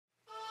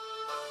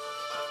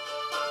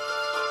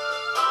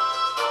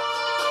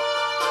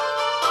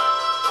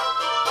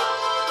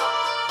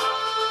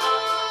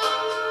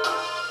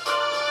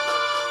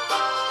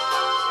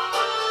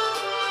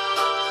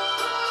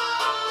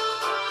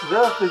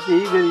Здравствуйте,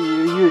 Игорь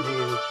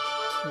Юрьевич.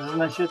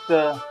 Значит,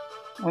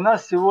 у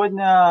нас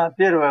сегодня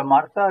 1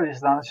 марта,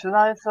 весна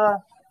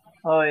начинается,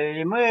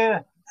 и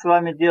мы с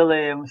вами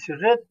делаем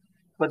сюжет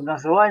под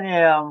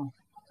названием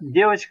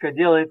 «Девочка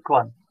делает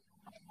квант».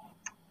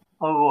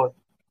 Вот.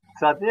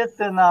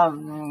 Соответственно,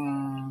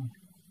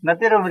 на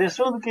первом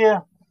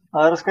рисунке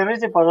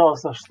расскажите,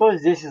 пожалуйста, что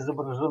здесь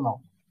изображено.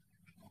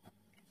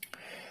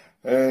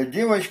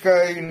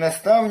 Девочка и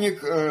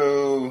наставник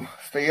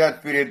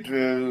стоят перед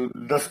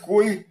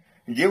доской.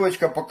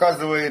 Девочка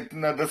показывает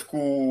на доску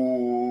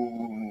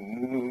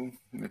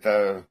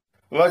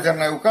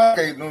лазерной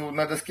указкой. Ну,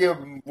 на доске,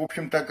 в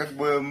общем-то, как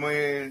бы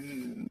мы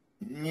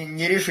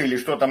не решили,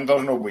 что там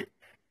должно быть.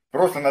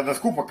 Просто на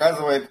доску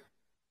показывает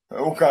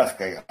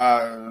указкой.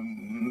 А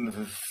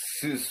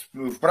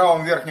в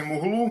правом верхнем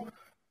углу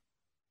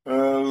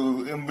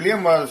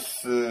эмблема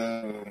с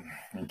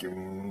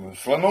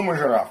слоном и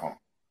жирафом.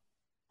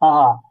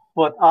 Ага,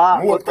 вот.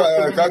 Вот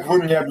как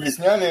вы мне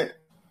объясняли.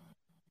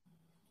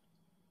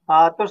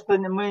 А то, что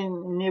мы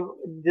не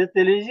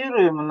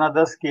детализируем на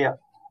доске,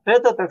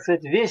 это, так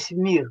сказать, весь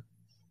мир.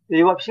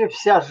 И вообще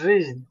вся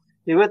жизнь.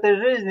 И в этой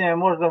жизни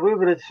можно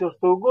выбрать все,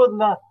 что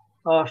угодно,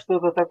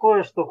 что-то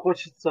такое, что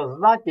хочется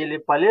знать или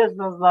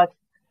полезно знать.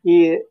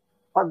 И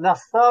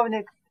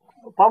наставник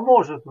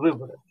поможет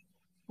выбрать.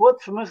 Вот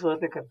смысл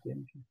этой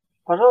картинки.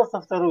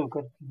 Пожалуйста, вторую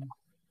картинку.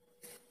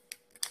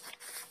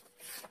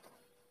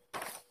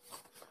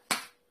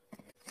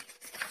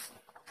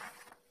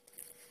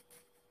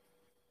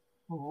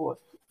 Вот.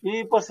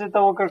 И после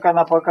того, как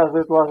она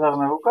показывает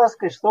лазерной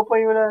указкой, что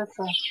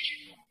появляется?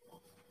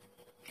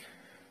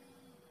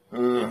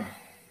 Ну,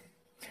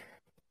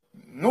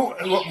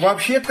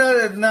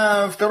 вообще-то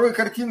на второй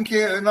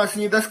картинке у нас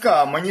не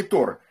доска, а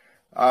монитор.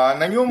 А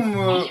на нем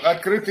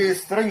открытые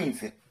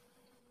страницы.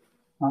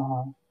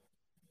 Ага.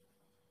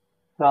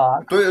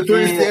 Так. То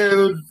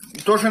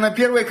есть, то, что на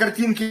первой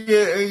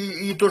картинке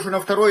и то, что на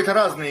второй, это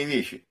разные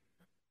вещи.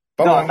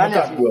 Да,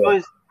 конечно. То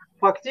есть,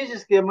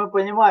 фактически мы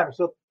понимаем,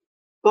 что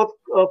тот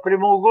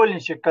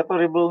прямоугольничек,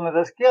 который был на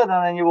доске, она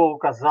на него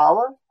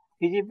указала,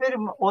 и теперь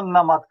он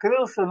нам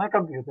открылся на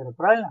компьютере,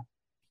 правильно?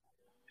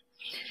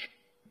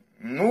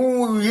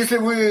 Ну, если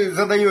вы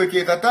задаете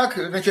это так,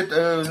 значит,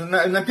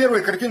 на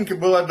первой картинке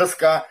была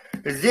доска,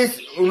 здесь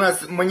у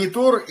нас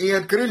монитор, и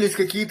открылись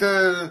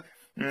какие-то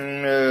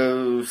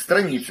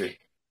страницы.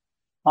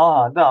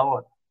 Да,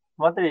 вот.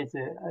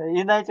 Смотрите,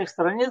 и на этих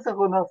страницах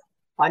у нас,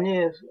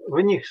 в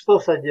них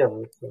что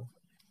содержится?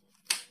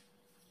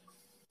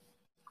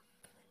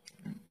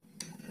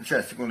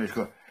 Сейчас,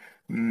 секундочку.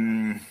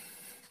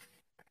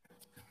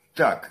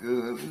 Так,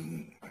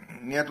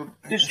 я тут...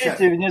 Пишите сейчас.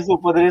 Внизу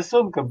под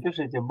рисунком,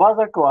 пишите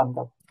база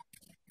квантов.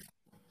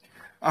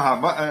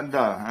 Ага,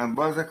 да,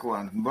 база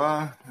квант.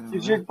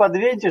 Чуть-чуть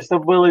подвиньте,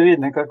 чтобы было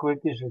видно, как вы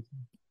пишете.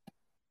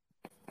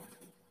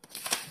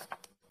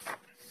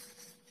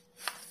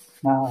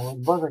 Вот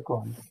база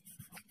квантов.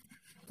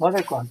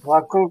 База квантов.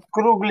 А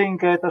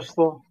кругленькая это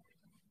что?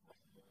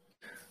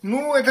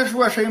 Ну, это же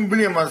ваша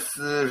эмблема с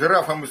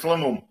жирафом и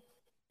слоном.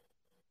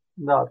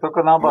 Да,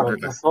 только наоборот,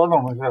 вот с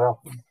слоном и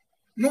жирафом.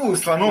 Ну,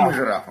 слоном и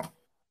жирафом.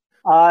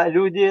 А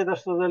люди, это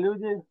что за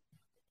люди?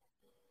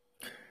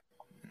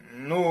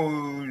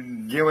 Ну,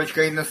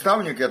 девочка и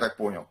наставник, я так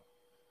понял.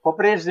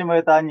 По-прежнему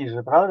это они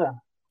же,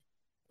 правда?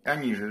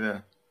 Они же,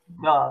 да.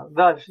 Да,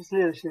 дальше,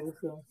 следующий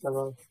рисунок,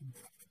 пожалуйста.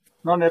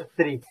 Номер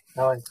 3,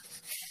 давайте.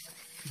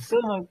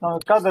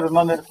 Рисунок, кадр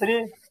номер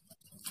 3.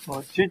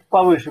 Вот, чуть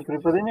повыше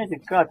приподнимите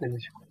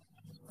капелечку.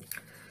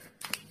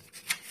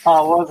 У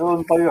вас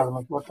он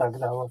повернут, вот так,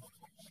 да, вот.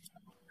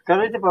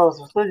 Скажите,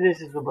 пожалуйста, что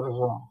здесь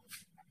изображено?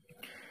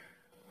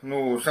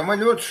 Ну,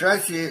 самолет,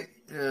 шасси,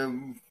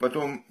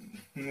 потом,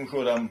 ну,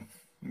 что там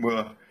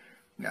было?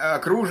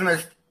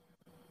 Окружность.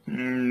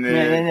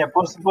 Не-не-не,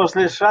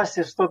 после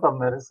шасси что там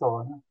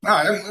нарисовано?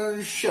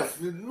 Сейчас,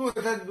 ну,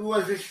 это у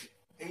вас же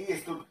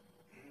есть тут,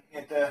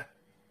 это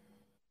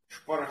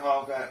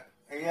шпаргалка.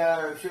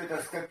 Я все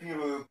это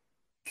скопирую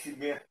к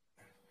себе.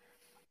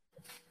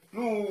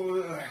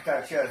 Ну,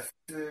 так, сейчас.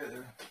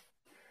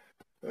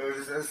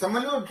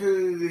 Самолет,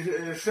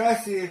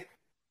 шасси,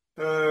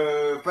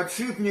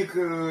 подшипник,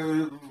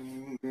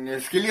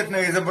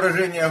 скелетное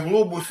изображение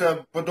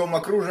глобуса, потом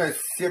окружность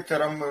с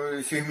сектором,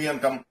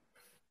 сегментом.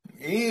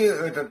 И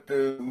этот...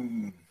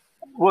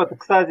 Вот,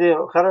 кстати,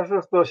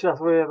 хорошо, что сейчас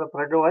вы это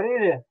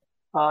проговорили.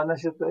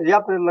 Значит,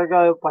 я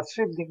предлагаю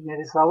подшипник не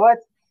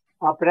рисовать,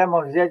 а прямо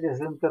взять из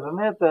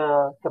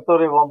интернета,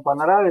 который вам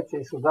понравится,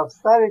 и сюда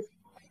вставить.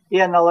 И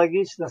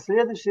аналогично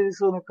следующий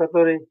рисунок,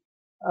 который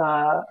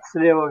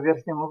слева в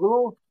верхнем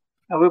углу.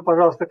 Вы,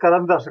 пожалуйста,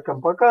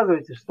 карандашиком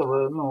показывайте,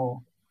 чтобы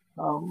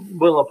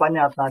было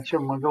понятно, о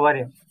чем мы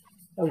говорим.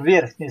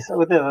 Верхний,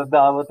 вот этот,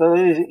 да, вот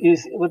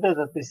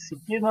этот из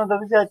сети надо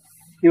взять.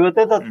 И вот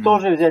этот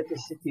тоже взять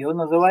из сети. Он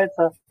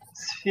называется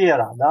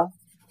сфера, да?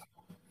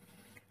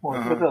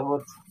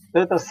 Вот,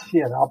 это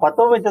сфера. А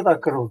потом идет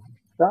округ,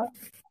 да?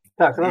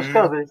 Так,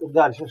 рассказывайте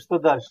дальше, что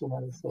дальше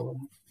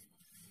нарисовано.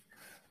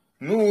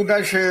 Ну,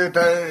 дальше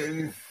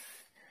это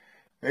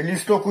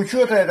листок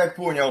учета, я так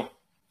понял.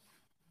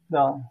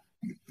 Да.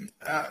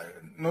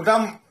 Но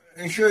там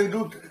еще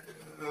идут,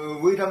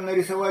 вы там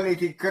нарисовали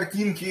эти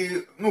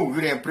картинки, ну,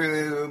 вернее,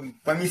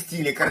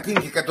 поместили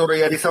картинки, которые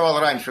я рисовал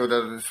раньше, вот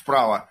это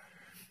справа.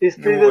 Из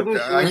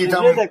предыдущего они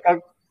сюжета,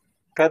 там...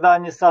 когда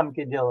они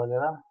самки делали,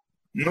 да?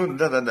 Ну,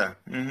 да-да-да.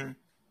 Угу.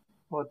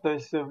 Вот, то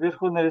есть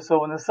вверху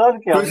нарисованы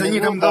самки, То а есть они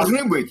внизу там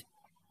должны быть?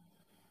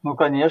 Ну,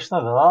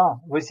 конечно, да.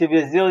 Вы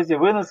себе сделайте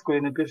выноску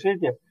и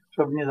напишите,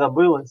 чтобы не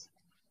забылось.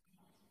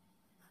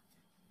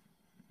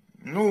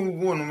 Ну,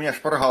 вон у меня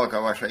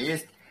шпаргалка ваша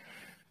есть.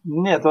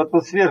 Нет, вот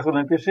тут сверху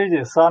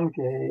напишите самки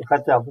и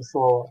хотя бы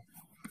слово.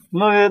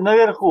 Ну и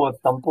наверху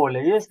вот там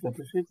поле есть,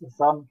 напишите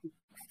самки.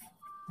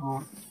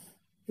 Вот.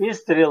 И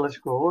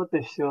стрелочку, вот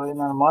и все, и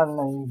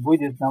нормально, и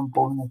будет нам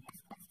помнить.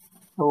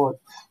 Вот.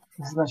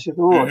 Значит,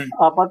 вот.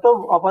 А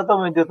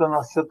потом идет у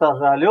нас все та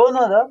же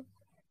Алена,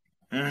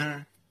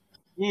 да?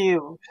 И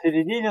в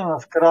середине у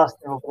нас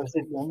красный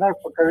вопросительный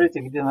знак. Покажите,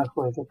 где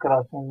находится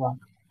красный знак.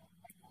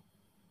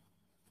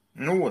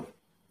 Ну вот.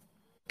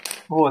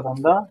 Вот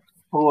он, да?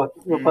 Вот.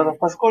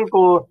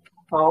 Поскольку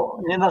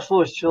не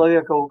нашлось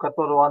человека, у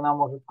которого она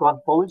может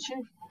квант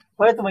получить,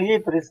 поэтому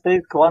ей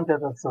предстоит квант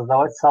этот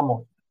создавать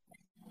самой.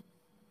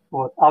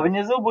 Вот. А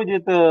внизу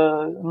будет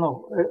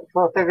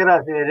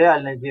фотография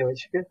реальной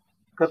девочки,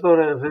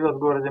 которая живет в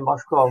городе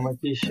Москва, в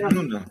Мытищах.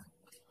 Ну да.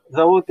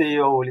 Зовут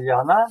ее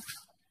Ульяна.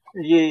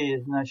 Ей,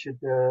 значит,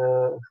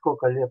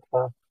 сколько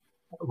лет-то?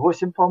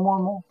 8,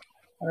 по-моему.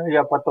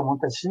 Я потом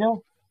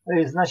уточню.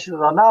 И, значит,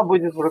 она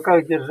будет в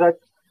руках держать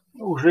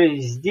уже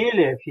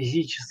изделие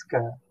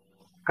физическое,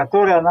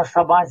 которое она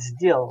сама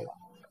сделала.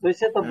 То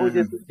есть это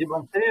будет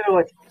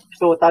демонстрировать,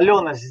 что вот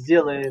Алена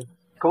сделает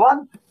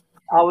квант,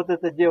 а вот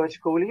эта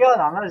девочка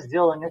Ульяна, она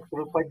сделала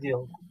некоторую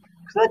подделку.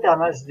 Кстати,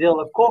 она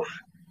сделала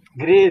ковш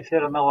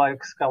грейферного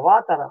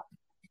экскаватора,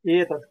 и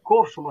этот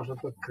ковш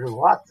может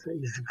открываться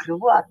и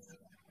закрываться.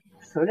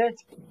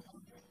 Представляете?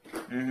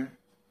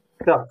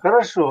 Так,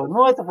 хорошо.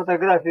 Ну, эту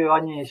фотографию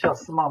они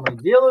сейчас с мамой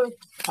делают,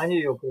 они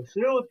ее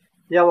пришлют,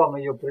 я вам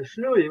ее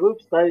пришлю, и вы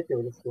вставите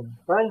в рисунок.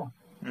 Правильно?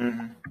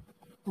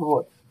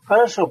 Вот.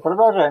 Хорошо,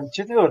 продолжаем.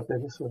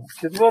 4-й рисунок.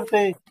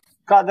 4-й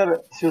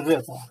кадр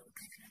сюжета.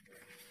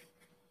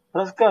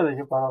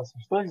 Расскажите, пожалуйста,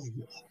 что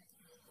здесь?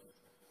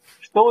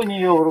 Что у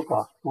нее в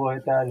руках, у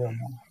этой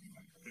Алены?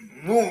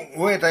 Ну,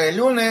 у этой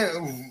Алены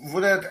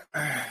вот это...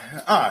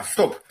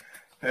 стоп.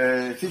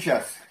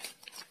 Сейчас.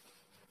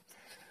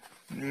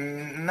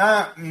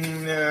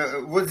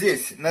 Вот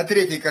здесь, на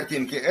 3-й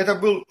картинке, это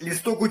был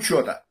листок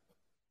учета.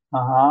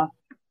 Ага.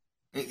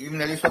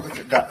 Именно листок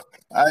учета, да.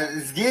 А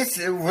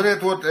здесь вот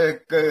этот вот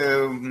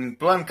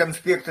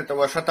план-конспект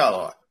этого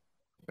Шаталова.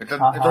 Это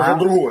уже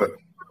другое.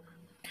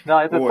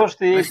 Да, это вот то,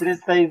 что ей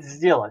предстоит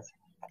сделать.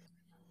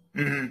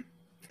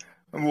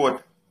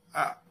 Вот.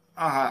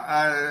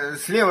 А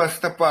слева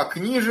стопа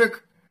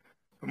книжек.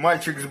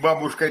 Мальчик с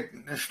бабушкой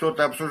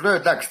что-то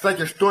обсуждают. Так,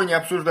 кстати, что они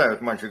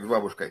обсуждают, мальчик с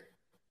бабушкой?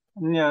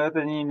 Нет,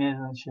 это не имеет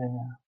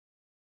значения.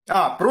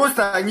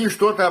 Просто они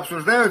что-то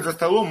обсуждают за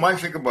столом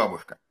мальчик и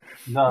бабушка.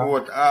 Да.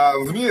 Вот. А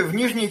в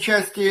нижней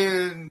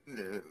части,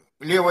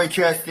 левой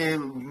части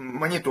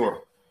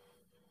монитор.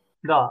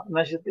 Да,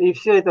 значит, и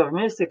все это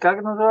вместе,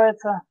 как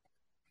называется?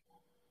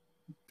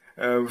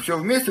 Все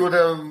вместе, вот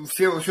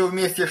все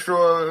вместе,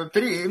 что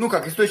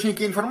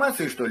источники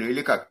информации, что ли,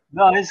 или как?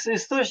 Да,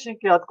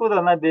 источники, откуда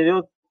она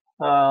берет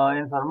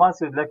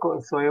информацию для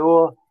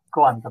своего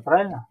кванта,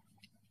 правильно?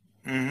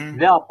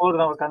 Для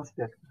опорного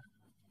конспекта.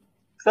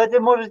 Кстати,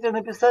 можете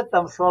написать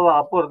там слова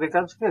опорный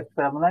конспект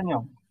прямо на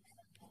нем.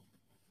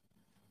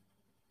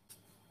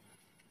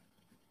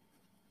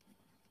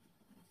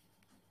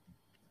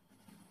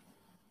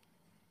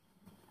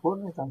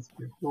 Опорный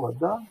конспект, вот,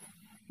 да.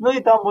 Ну и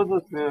там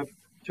будут,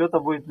 что-то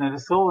будет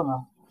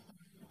нарисовано.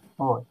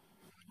 Вот.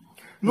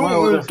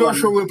 Ну, то,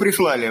 что вы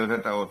прислали, вот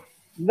это вот.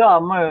 Да,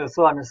 мы с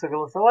вами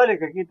согласовали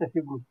какие-то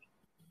фигурки.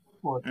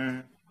 Вот.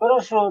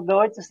 Хорошо,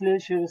 давайте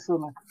следующий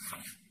рисунок.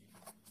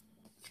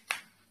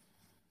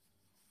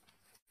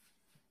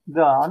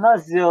 Да, она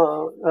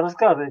сделала...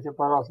 Рассказывайте,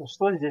 пожалуйста,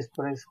 что здесь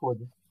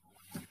происходит.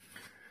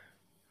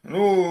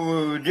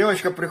 Ну,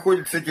 девочка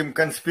приходит с этим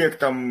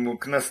конспектом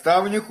к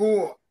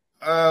наставнику,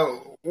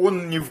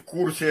 он не в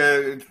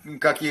курсе,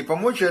 как ей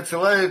помочь, и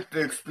отсылает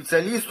к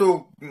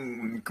специалисту,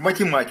 к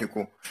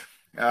математику.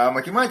 А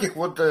математик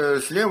вот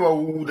слева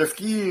у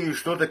доски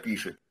что-то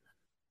пишет.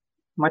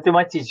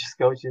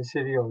 Математическое очень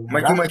серьезно.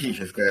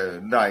 Математическое,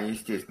 да,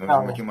 естественно,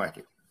 он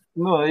математик.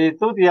 Ну, и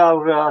тут я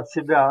уже от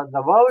себя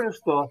добавлю,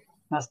 что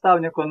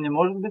наставник, он не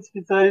может быть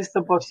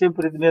специалистом по всем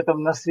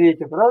предметам на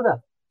свете,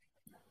 правда?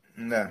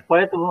 Да.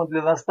 Поэтому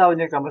для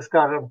наставника мы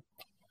скажем,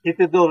 и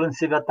ты должен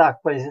себя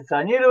так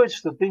позиционировать,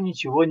 что ты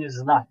ничего не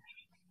знаешь.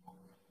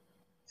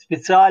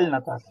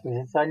 Специально так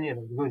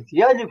позиционировать. Говорит,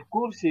 я не в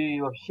курсе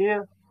и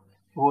вообще,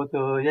 вот,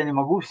 я не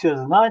могу все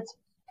знать.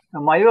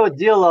 Мое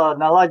дело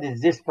наладить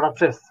здесь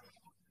процесс.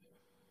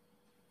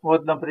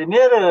 Вот,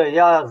 например,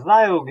 я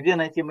знаю, где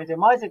найти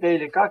математика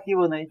или как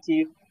его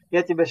найти.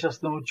 Я тебя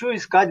сейчас научу,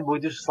 искать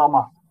будешь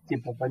сама.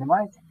 Типа,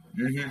 понимаете?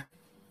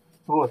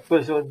 Вот, то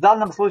есть вот в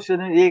данном случае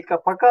он ей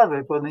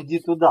показывает, он иди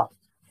туда.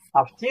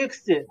 А в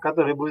тексте,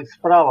 который будет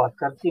справа от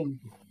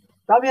картинки,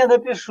 там я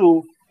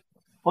напишу,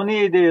 он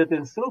ей дает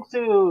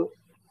инструкцию,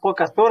 по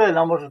которой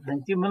она может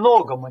найти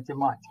много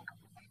математиков.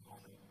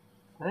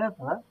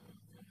 Понятно,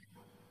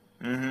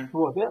 да?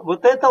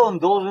 Вот это он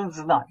должен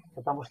знать,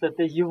 потому что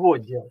это его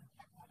дело.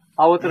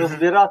 А вот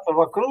разбираться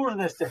в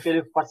окружностях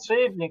или в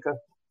подшипниках,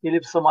 или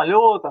в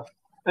самолетах,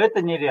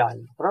 это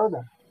нереально,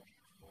 правда?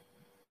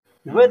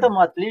 И в этом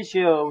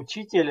отличие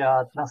учителя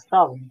от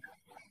наставника.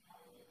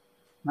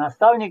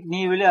 Наставник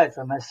не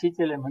является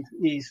носителем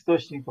и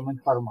источником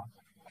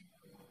информации.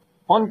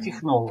 Он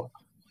технолог.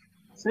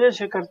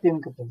 Следующая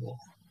картинка,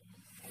 пожалуйста.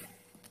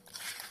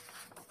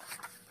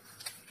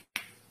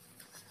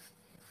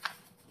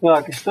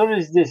 Так, и что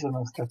же здесь у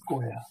нас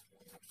такое?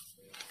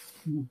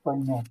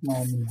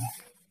 Непонятно у меня.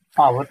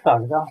 А, вот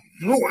так, да?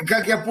 Ну,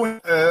 как я понял,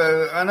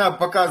 она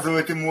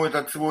показывает ему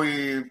этот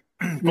свой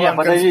план. Не,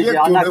 подождите,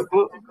 она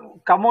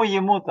кому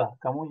ему-то?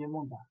 Кому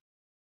ему-то?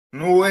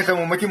 Ну,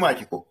 этому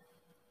математику.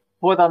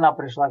 Вот она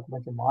пришла к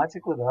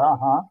математику, да,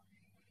 ага.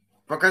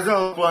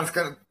 Показал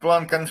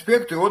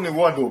план-конспект, и он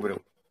его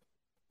одобрил.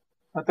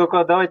 А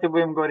только давайте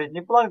будем говорить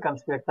не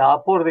план-конспекта, а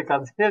опорный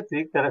конспект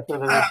Виктора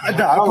Федоровича.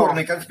 Да,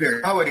 опорный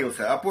конспект,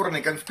 говорился.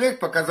 Опорный конспект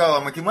показала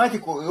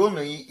математику, и он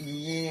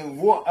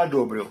его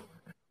одобрил.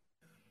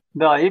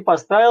 Да, и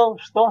поставил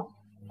что?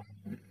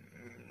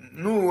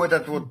 Ну,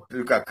 этот вот,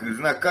 как,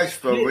 знак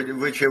качества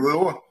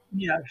ВЧВО.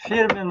 Нет,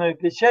 фирменную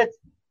печать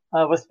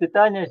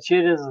воспитания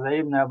через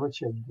взаимное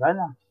обучение,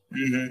 правильно?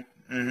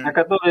 На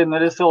которой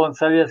нарисован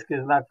советский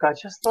знак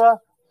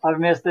качества, а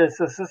вместо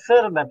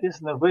СССР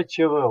написано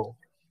ВЧВО.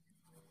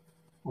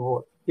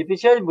 Вот. И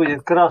печать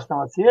будет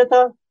красного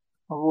цвета,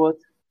 вот,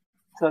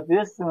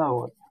 соответственно,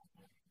 вот.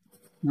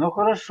 Ну,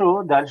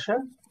 хорошо, дальше.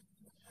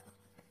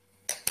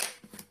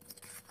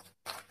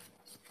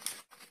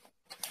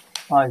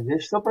 А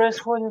здесь что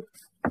происходит?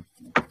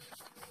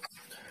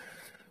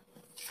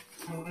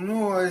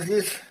 Ну, а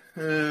здесь,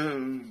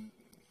 ну,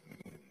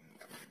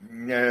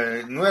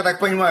 я так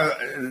понимаю,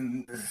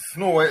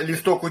 снова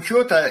листок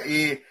учета,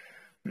 и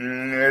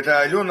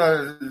это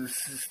Алена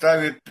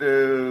ставит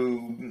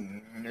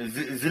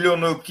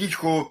зеленую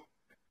птичку.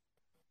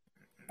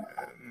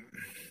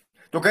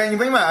 Только я не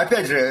понимаю,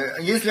 опять же,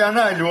 если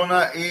она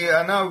Алена, и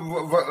она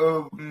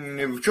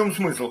в чем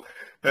смысл?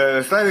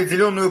 Ставить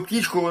зеленую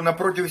птичку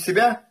напротив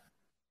себя?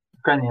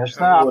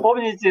 Конечно. Вот. А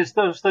помните,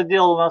 что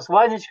делал у нас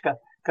Ванечка,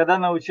 когда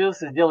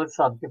научился делать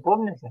санки?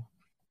 Помните?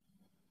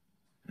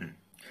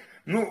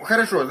 Ну,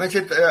 хорошо,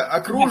 значит,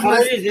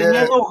 окружность...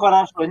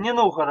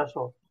 Не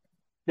хорошо.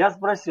 Я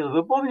спросил,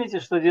 вы помните,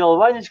 что делал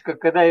Ванечка,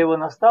 когда его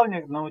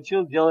наставник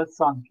научил делать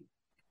санки?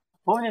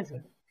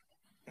 Помните?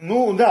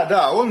 Ну,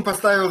 да, он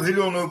поставил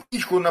зеленую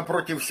птичку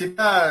напротив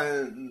себя.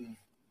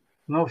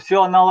 Ну,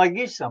 все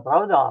аналогично,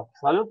 правда?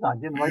 Абсолютно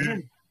один в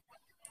один.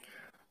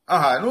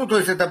 Ага, ну, то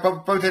есть это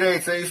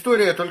повторяется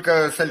история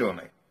только с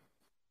Аленой.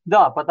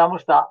 Да, потому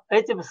что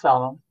этим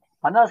самым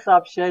она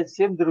сообщает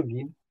всем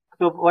другим,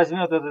 кто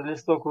возьмет этот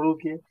листок в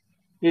руки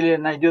или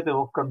найдет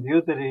его в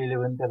компьютере или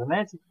в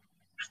интернете,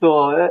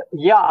 что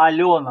я,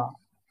 Алена,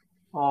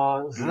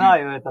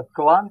 знаю этот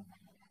квант,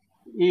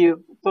 и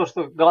то,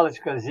 что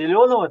галочка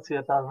зеленого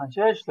цвета,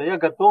 означает, что я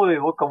готова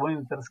его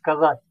кому-нибудь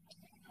рассказать.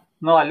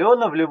 Но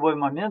Алена в любой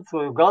момент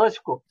свою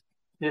галочку,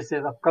 если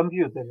это в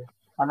компьютере,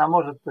 она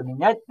может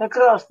поменять на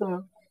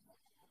красную.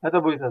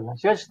 Это будет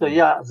означать, что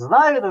я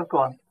знаю этот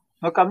квант,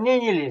 но ко мне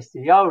не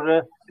лезьте. Я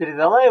уже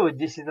передала его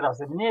 10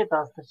 раз, и мне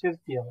это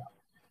осточертело.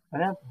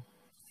 Понятно?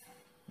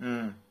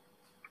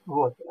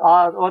 Вот.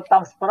 А вот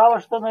там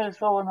справа что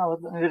нарисовано?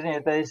 Вот, вернее,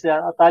 это если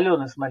от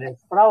Алены смотреть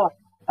справа,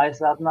 а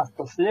если от нас,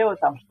 то слева,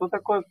 там что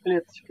такое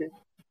клеточкой?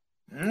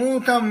 Ну,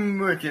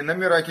 там эти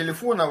номера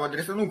телефона,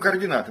 адреса, ну,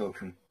 координаты, в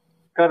общем.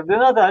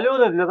 Координаты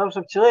Алены для того,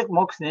 чтобы человек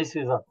мог с ней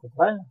связаться,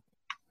 правильно?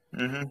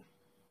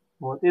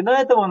 Вот. И на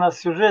этом у нас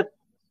сюжет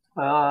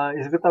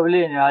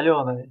изготовления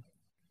Алены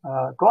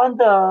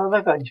кванта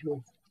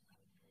заканчивается.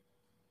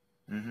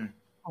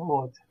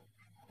 Вот.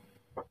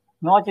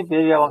 Ну, а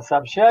теперь я вам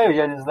сообщаю,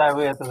 я не знаю,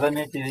 вы это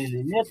заметили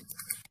или нет,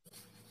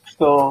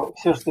 что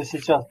все, что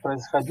сейчас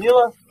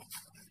происходило,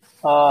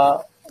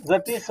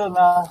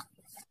 записано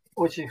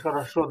очень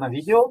хорошо на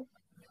видео,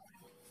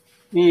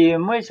 и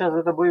мы сейчас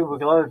это будем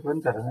выкладывать в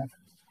интернет.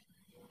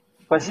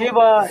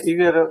 Спасибо,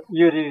 Игорь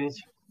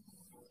Юрьевич.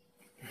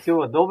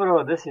 Всего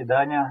доброго, до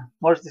свидания.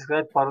 Можете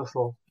сказать пару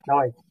слов.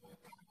 Давайте.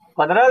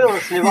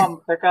 Понравилась ли вам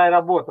такая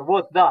работа?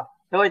 Вот, да,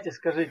 давайте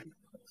скажите.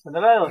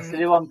 Понравилась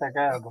ли вам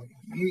такая работа?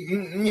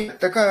 Нет,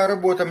 такая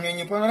работа мне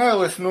не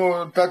понравилась,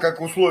 но так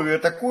как условие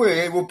такое,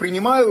 я его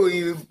принимаю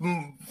и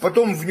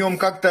потом в нем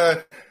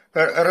как-то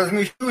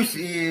размещусь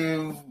и,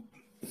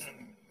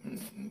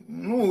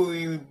 ну,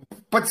 и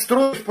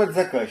подстроюсь под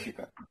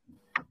заказчика.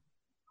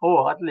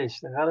 О,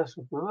 отлично,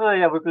 хорошо. Ну,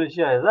 я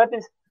выключаю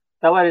запись.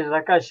 Товарищ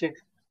заказчик,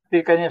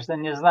 ты, конечно,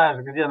 не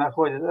знаешь, где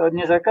находится,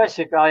 не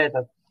заказчик, а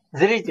этот,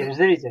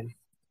 зритель.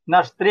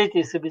 Наш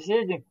третий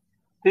собеседник.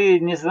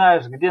 Ты не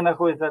знаешь, где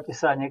находится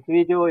описание к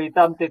видео, и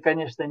там ты,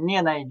 конечно,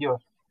 не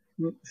найдешь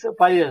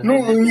полезные.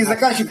 Ну, не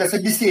заказчика, а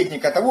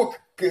собеседника, того,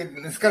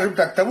 скажем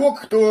так, того,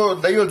 кто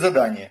дает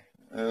задание.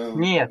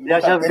 Нет,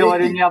 я сейчас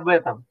говорю не об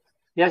этом.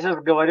 Я сейчас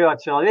говорю о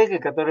человеке,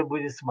 который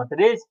будет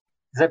смотреть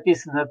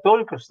записанное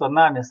только что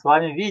нами с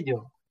вами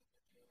видео.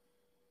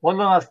 Он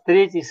у нас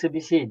третий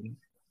собеседник.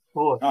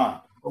 Вот.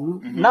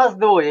 Нас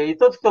двое, и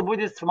тот, кто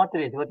будет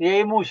смотреть. Вот я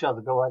ему сейчас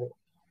говорю.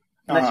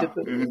 Значит,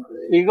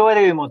 и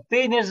говорю ему,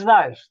 ты не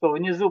знаешь, что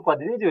внизу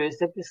под видео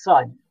есть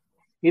описание.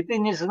 И ты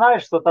не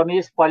знаешь, что там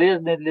есть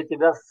полезные для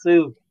тебя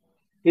ссылки.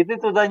 И ты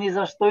туда ни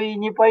за что и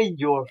не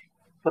пойдешь,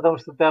 потому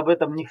что ты об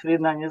этом ни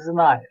хрена не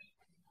знаешь.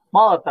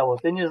 Мало того,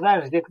 ты не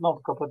знаешь, где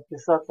кнопка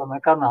подписаться на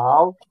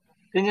канал,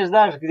 ты не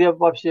знаешь, где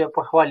вообще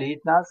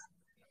похвалить нас,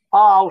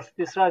 а уж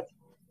писать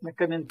на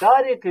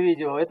комментарии к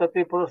видео, это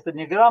ты просто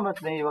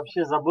неграмотный и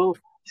вообще забыл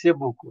все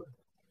буквы.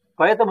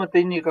 Поэтому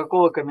ты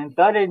никакого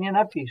комментария не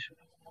напишешь.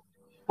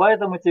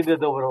 Поэтому тебе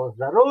доброго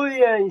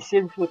здоровья и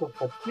 7 футов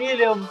под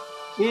килем,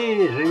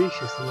 и живи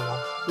счастливо.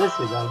 До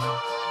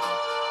свидания.